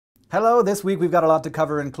Hello, this week we've got a lot to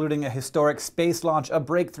cover, including a historic space launch, a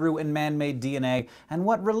breakthrough in man-made DNA, and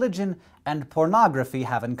what religion and pornography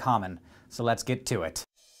have in common. So let's get to it.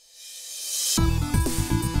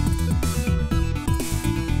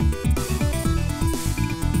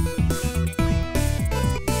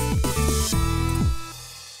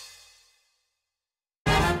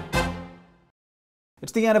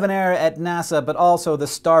 It's the end of an era at NASA, but also the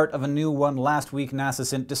start of a new one. Last week, NASA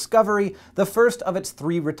sent Discovery, the first of its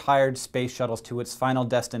 3 retired space shuttles, to its final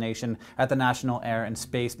destination at the National Air and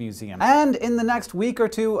Space Museum. And in the next week or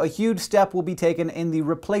two, a huge step will be taken in the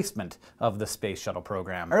replacement of the space shuttle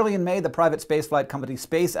program. Early in May, the private spaceflight company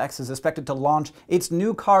SpaceX is expected to launch its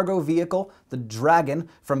new cargo vehicle, the Dragon,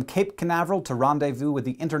 from Cape Canaveral to rendezvous with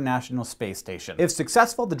the International Space Station. If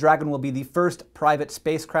successful, the Dragon will be the first private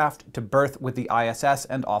spacecraft to berth with the ISS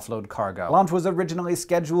and offload cargo. Launch was originally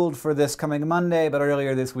scheduled for this coming Monday, but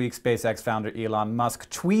earlier this week, SpaceX founder Elon Musk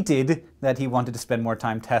tweeted that he wanted to spend more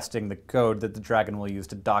time testing the code that the Dragon will use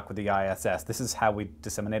to dock with the ISS. This is how we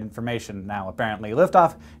disseminate information now. Apparently,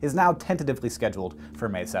 liftoff is now tentatively scheduled for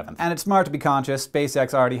May 7th. And it's smart to be conscious.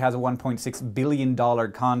 SpaceX already has a $1.6 billion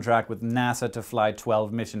contract with NASA to fly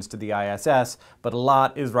 12 missions to the ISS, but a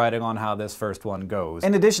lot is riding on how this first one goes.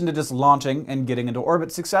 In addition to just launching and getting into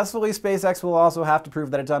orbit successfully, SpaceX will also have to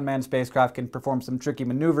prove that its unmanned spacecraft can perform some tricky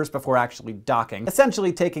maneuvers before actually docking,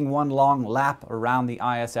 essentially taking one long lap around the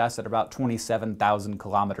ISS at about 27,000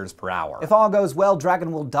 kilometers per hour. If all goes well,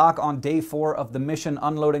 Dragon will dock on day 4 of the mission,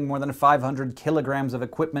 unloading more than 500 kilograms of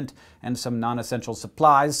equipment and some non-essential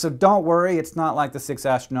supplies. So don't worry, it's not like the 6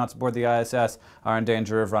 astronauts aboard the ISS are in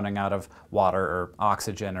danger of running out of water or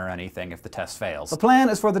oxygen or anything if the test fails. The plan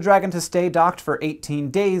is for the Dragon to stay docked for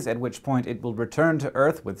 18 days, at which point it will return to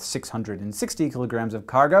Earth with 660 kilograms of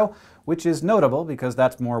cargo, which is notable because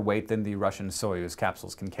that's more weight than the Russian Soyuz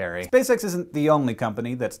capsules can carry. SpaceX isn't the only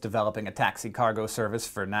company that's developing a taxi cargo service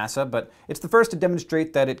for NASA, but it's the first to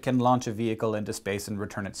demonstrate that it can launch a vehicle into space and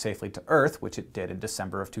return it safely to Earth, which it did in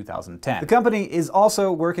December of 2010. The company is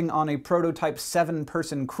also working on a prototype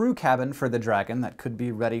 7-person crew cabin for the Dragon that could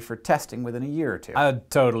be ready for testing within a year or two. I'd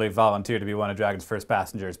totally volunteer to be one of Dragon's first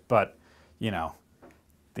passengers, but, you know,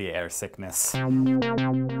 the air sickness.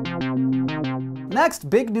 Next,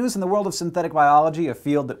 big news in the world of synthetic biology, a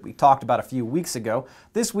field that we talked about a few weeks ago.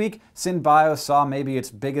 This week, SynBio saw maybe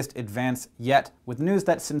its biggest advance yet, with news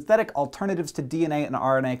that synthetic alternatives to DNA and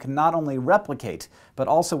RNA can not only replicate, but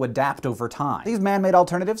also adapt over time. These man-made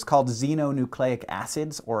alternatives, called xenonucleic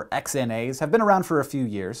acids, or XNAs, have been around for a few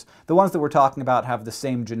years. The ones that we're talking about have the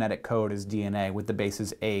same genetic code as DNA, with the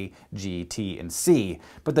bases A, G, T, and C.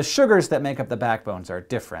 But the sugars that make up the backbones are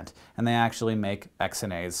different, and they actually make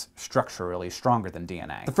XNAs structurally stronger than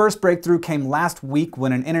DNA. The first breakthrough came last week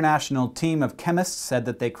when an international team of chemists said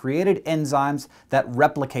that they created enzymes that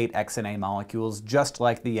replicate XNA molecules just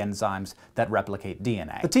like the enzymes that replicate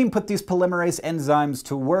DNA. The team put these polymerase enzymes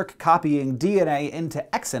to work copying DNA into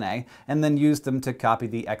XNA and then used them to copy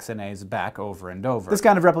the XNAs back over and over. This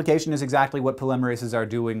kind of replication is exactly what polymerases are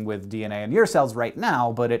doing with DNA in your cells right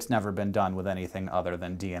now, but it's never been done with anything other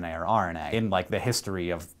than DNA or RNA in like the history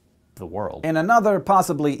of the world. In another,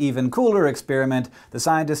 possibly even cooler experiment, the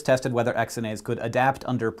scientists tested whether XNAs could adapt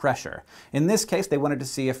under pressure. In this case, they wanted to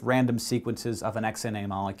see if random sequences of an XNA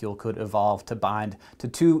molecule could evolve to bind to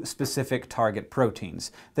 2 specific target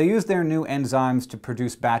proteins. They used their new enzymes to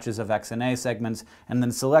produce batches of XNA segments and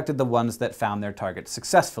then selected the ones that found their target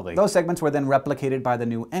successfully. Those segments were then replicated by the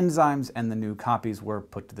new enzymes, and the new copies were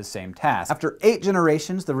put to the same task. After 8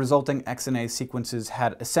 generations, the resulting XNA sequences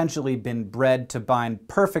had essentially been bred to bind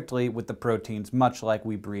perfectly with the proteins, much like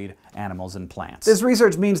we breed animals and plants. This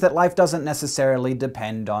research means that life doesn't necessarily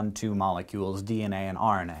depend on 2 molecules, DNA and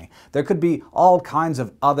RNA. There could be all kinds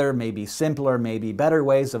of other, maybe simpler, maybe better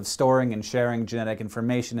ways of storing and sharing genetic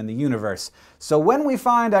information in the universe. So when we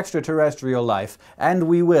find extraterrestrial life, and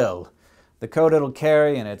we will, the code it'll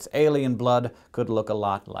carry in its alien blood could look a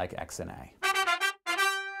lot like XNA.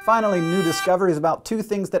 Finally, new discoveries about 2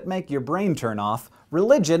 things that make your brain turn off: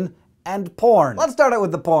 religion and porn. Let's start out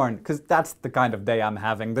with the porn, because that's the kind of day I'm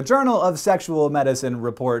having. The Journal of Sexual Medicine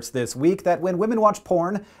reports this week that when women watch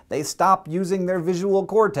porn, they stop using their visual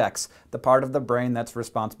cortex, the part of the brain that's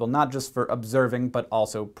responsible not just for observing, but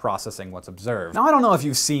also processing what's observed. Now, I don't know if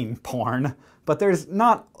you've seen porn, but there's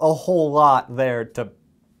not a whole lot there to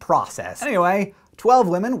process. Anyway, 12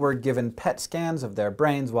 women were given PET scans of their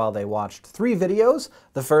brains while they watched 3 videos.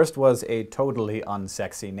 The first was a totally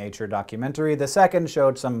unsexy nature documentary, the second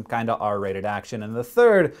showed some kinda R-rated action, and the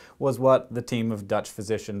third was what the team of Dutch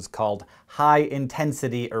physicians called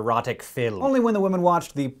high-intensity erotic film. Only when the women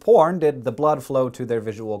watched the porn did the blood flow to their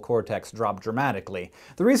visual cortex drop dramatically.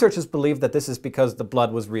 The researchers believe that this is because the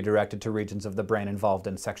blood was redirected to regions of the brain involved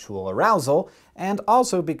in sexual arousal, and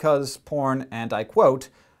also because porn, and I quote,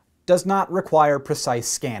 does not require precise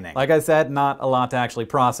scanning. Like I said, not a lot to actually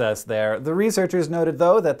process there. The researchers noted,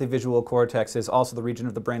 though, that the visual cortex is also the region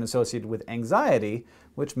of the brain associated with anxiety,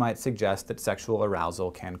 which might suggest that sexual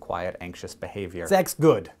arousal can quiet anxious behavior. Sex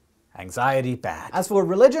good, anxiety bad. As for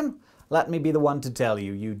religion, let me be the one to tell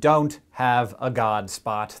you, you don't have a God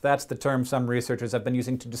spot. That's the term some researchers have been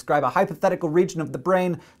using to describe a hypothetical region of the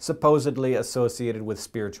brain supposedly associated with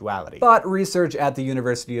spirituality. But research at the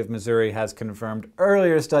University of Missouri has confirmed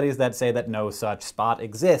earlier studies that say that no such spot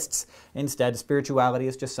exists. Instead, spirituality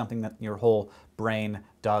is just something that your whole brain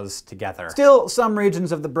does together. Still, some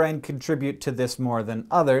regions of the brain contribute to this more than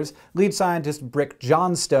others. Lead scientist Brick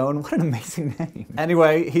Johnstone, what an amazing name.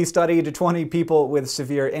 Anyway, he studied 20 people with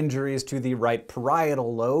severe injuries to the right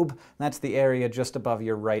parietal lobe. That's the area just above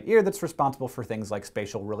your right ear that's responsible for things like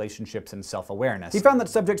spatial relationships and self-awareness. He found that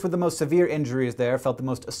subjects with the most severe injuries there felt the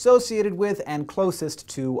most associated with and closest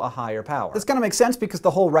to a higher power. This kind of makes sense because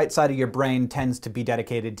the whole right side of your brain tends to be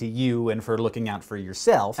dedicated to you and for looking out for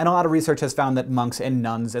yourself. And a lot of research has found that monks and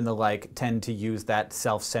nuns and the like tend to use that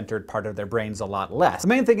self-centered part of their brains a lot less. The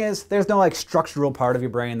main thing is, there's no structural part of your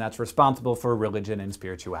brain that's responsible for religion and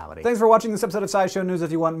spirituality. Thanks for watching this episode of SciShow News.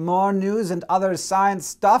 If you want more news and other science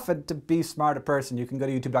stuff and to be a smarter person, you can go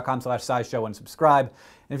to youtube.com/scishow and subscribe.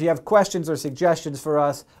 And if you have questions or suggestions for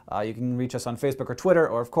us, you can reach us on Facebook or Twitter,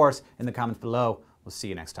 or of course, in the comments below. We'll see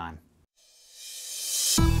you next time.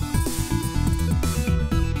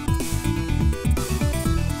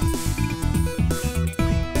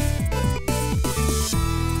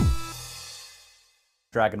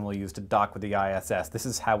 Dragon will use to dock with the ISS. This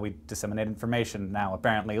is how we disseminate information now,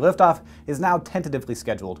 apparently. Liftoff is now tentatively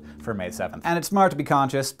scheduled for May 7th. And it's smart to be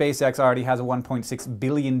conscious. SpaceX already has a $1.6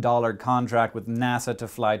 billion contract with NASA to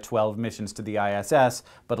fly 12 missions to the ISS,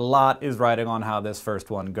 but a lot is riding on how this first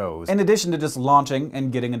one goes. In addition to just launching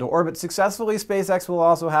and getting into orbit successfully, SpaceX will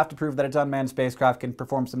also have to prove that its unmanned spacecraft can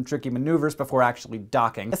perform some tricky maneuvers before actually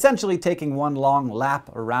docking, essentially taking one long lap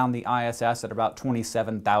around the ISS at about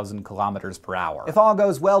 27,000 kilometers per hour. If all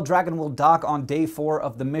goes well, Dragon will dock on day 4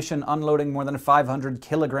 of the mission, unloading more than 500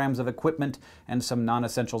 kilograms of equipment and some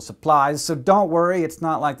non-essential supplies. So don't worry, it's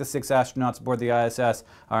not like the 6 astronauts aboard the ISS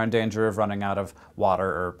are in danger of running out of water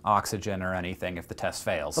or oxygen or anything if the test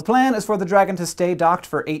fails. The plan is for the Dragon to stay docked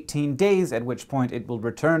for 18 days, at which point it will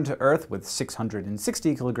return to Earth with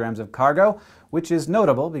 660 kilograms of cargo, which is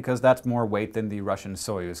notable because that's more weight than the Russian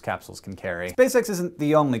Soyuz capsules can carry. SpaceX isn't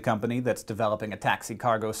the only company that's developing a taxi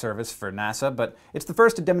cargo service for NASA, but it's the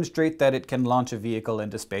first to demonstrate that it can launch a vehicle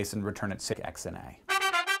into space and return it sick XNA.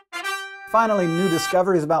 Finally, new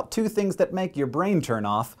discoveries about 2 things that make your brain turn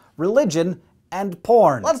off: religion and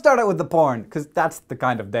porn. Let's start out with the porn, because that's the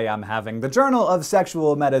kind of day I'm having. The Journal of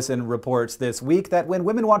Sexual Medicine reports this week that when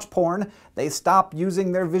women watch porn, they stop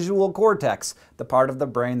using their visual cortex, the part of the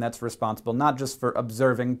brain that's responsible not just for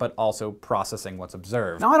observing, but also processing what's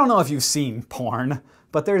observed. Now, I don't know if you've seen porn,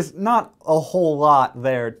 but there's not a whole lot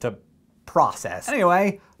there to process.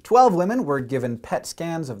 Anyway, 12 women were given PET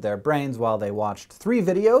scans of their brains while they watched 3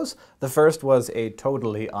 videos. The first was a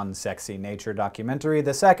totally unsexy nature documentary,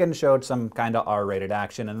 the second showed some kinda R-rated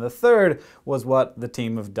action, and the third was what the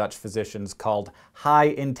team of Dutch physicians called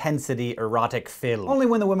high-intensity erotic film. Only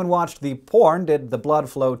when the women watched the porn did the blood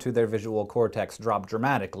flow to their visual cortex drop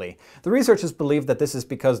dramatically. The researchers believe that this is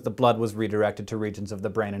because the blood was redirected to regions of the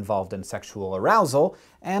brain involved in sexual arousal,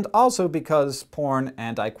 and also because porn,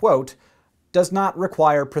 and I quote, does not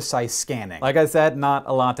require precise scanning. Like I said, not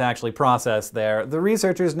a lot to actually process there. The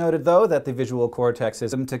researchers noted, though, that the visual cortex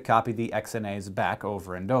is to copy the XNAs back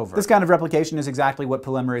over and over. This kind of replication is exactly what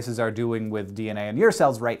polymerases are doing with DNA in your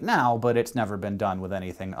cells right now, but it's never been done with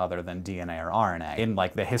anything other than DNA or RNA in,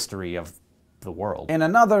 the history of the world. In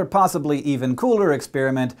another, possibly even cooler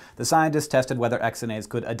experiment, the scientists tested whether XNAs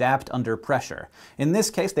could adapt under pressure. In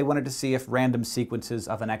this case, they wanted to see if random sequences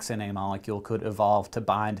of an XNA molecule could evolve to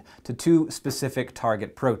bind to 2 specific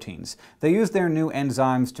target proteins. They used their new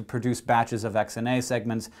enzymes to produce batches of XNA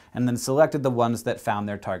segments and then selected the ones that found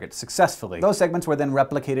their target successfully. Those segments were then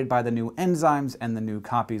replicated by the new enzymes, and the new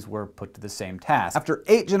copies were put to the same task. After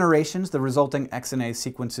 8 generations, the resulting XNA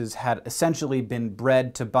sequences had essentially been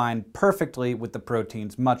bred to bind perfectly structurally with the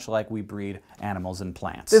proteins, much like we breed animals and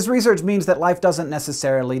plants. This research means that life doesn't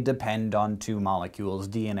necessarily depend on two molecules,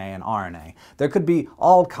 DNA and RNA. There could be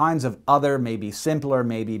all kinds of other, maybe simpler,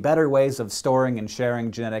 maybe better ways of storing and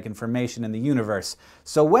sharing genetic information in the universe.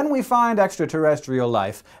 So when we find extraterrestrial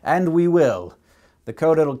life, and we will, the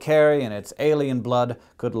code it'll carry in its alien blood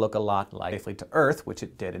could look a lot like safely to Earth, which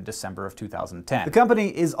it did in December of 2010. The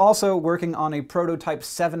company is also working on a prototype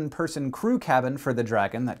 7-person crew cabin for the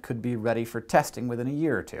Dragon that could be ready for testing within a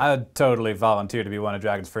year or two. I'd totally volunteer to be one of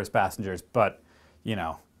Dragon's first passengers, but, you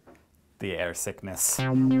know, the air sickness.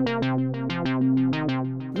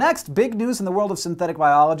 Next, big news in the world of synthetic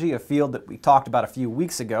biology, a field that we talked about a few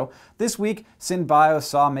weeks ago. This week, SynBio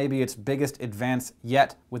saw maybe its biggest advance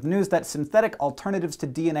yet, with news that synthetic alternatives to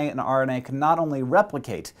DNA and RNA can not only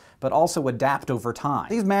replicate, but also adapt over time.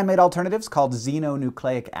 These man-made alternatives, called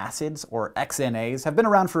xenonucleic acids, or XNAs, have been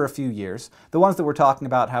around for a few years. The ones that we're talking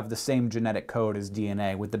about have the same genetic code as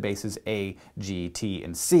DNA, with the bases A, G, T,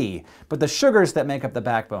 and C. But the sugars that make up the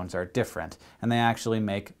backbones are different, and they actually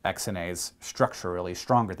make XNAs structurally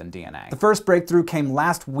stronger than DNA. The first breakthrough came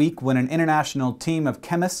last week when an international team of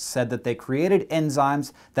chemists said that they created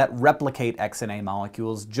enzymes that replicate XNA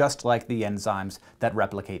molecules just like the enzymes that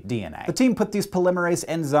replicate DNA. The team put these polymerase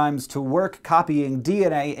enzymes to work copying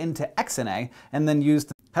DNA into XNA and then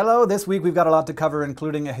used Hello, this week we've got a lot to cover,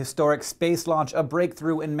 including a historic space launch, a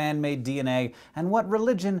breakthrough in man-made DNA, and what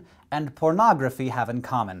religion and pornography have in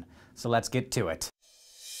common. So let's get to it.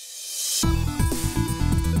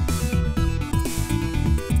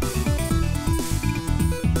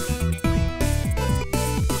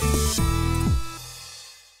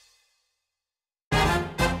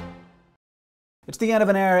 It's the end of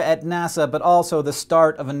an era at NASA, but also the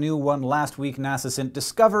start of a new one. Last week, NASA sent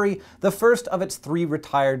Discovery, the first of its 3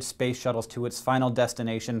 retired space shuttles, to its final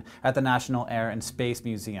destination at the National Air and Space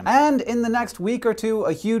Museum. And in the next week or two,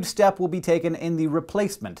 a huge step will be taken in the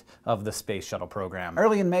replacement of the space shuttle program.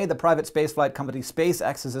 Early in May, the private spaceflight company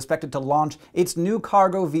SpaceX is expected to launch its new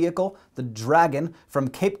cargo vehicle, the Dragon, from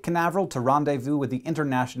Cape Canaveral to rendezvous with the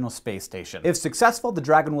International Space Station. If successful, the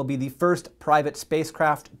Dragon will be the first private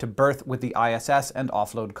spacecraft to berth with the ISS and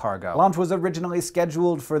offload cargo. Launch was originally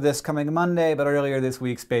scheduled for this coming Monday, but earlier this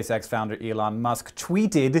week, SpaceX founder Elon Musk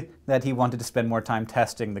tweeted that he wanted to spend more time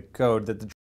testing the code that the